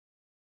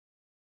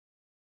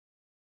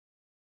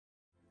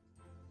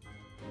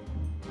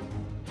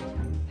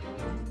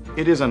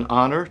It is an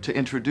honor to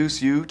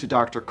introduce you to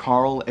Dr.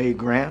 Carl A.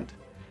 Grant,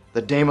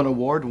 the Damen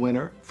Award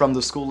winner from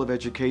the School of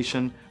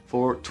Education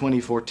for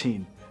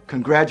 2014.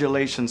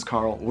 Congratulations,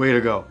 Carl. Way to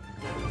go.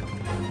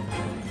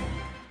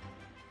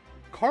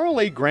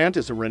 Carl A. Grant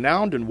is a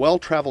renowned and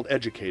well-traveled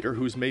educator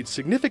who's made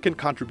significant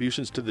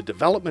contributions to the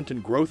development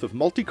and growth of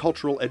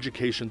multicultural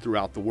education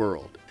throughout the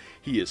world.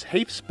 He is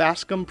Hafs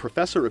Bascom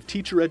Professor of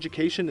Teacher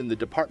Education in the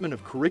Department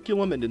of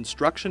Curriculum and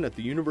Instruction at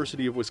the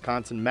University of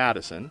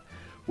Wisconsin-Madison,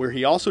 where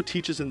he also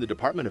teaches in the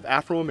Department of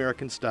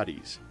Afro-American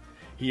Studies.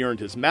 He earned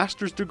his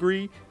master's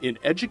degree in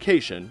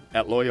education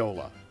at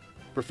Loyola.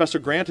 Professor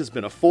Grant has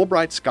been a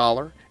Fulbright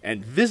Scholar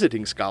and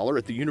visiting scholar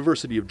at the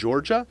University of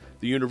Georgia,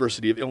 the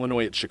University of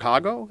Illinois at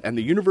Chicago, and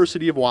the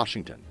University of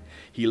Washington.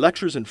 He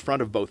lectures in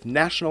front of both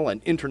national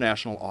and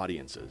international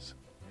audiences.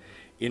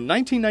 In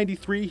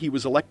 1993, he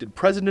was elected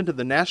president of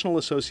the National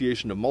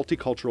Association of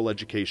Multicultural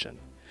Education.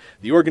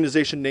 The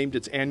organization named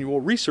its annual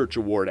Research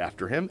Award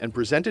after him and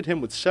presented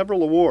him with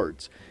several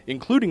awards,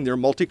 including their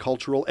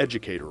Multicultural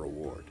Educator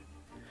Award.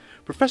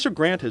 Professor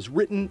Grant has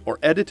written or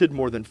edited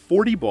more than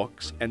 40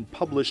 books and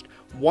published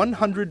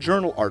 100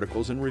 journal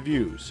articles and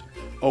reviews.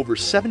 Over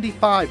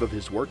 75 of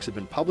his works have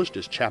been published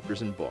as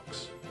chapters in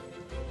books.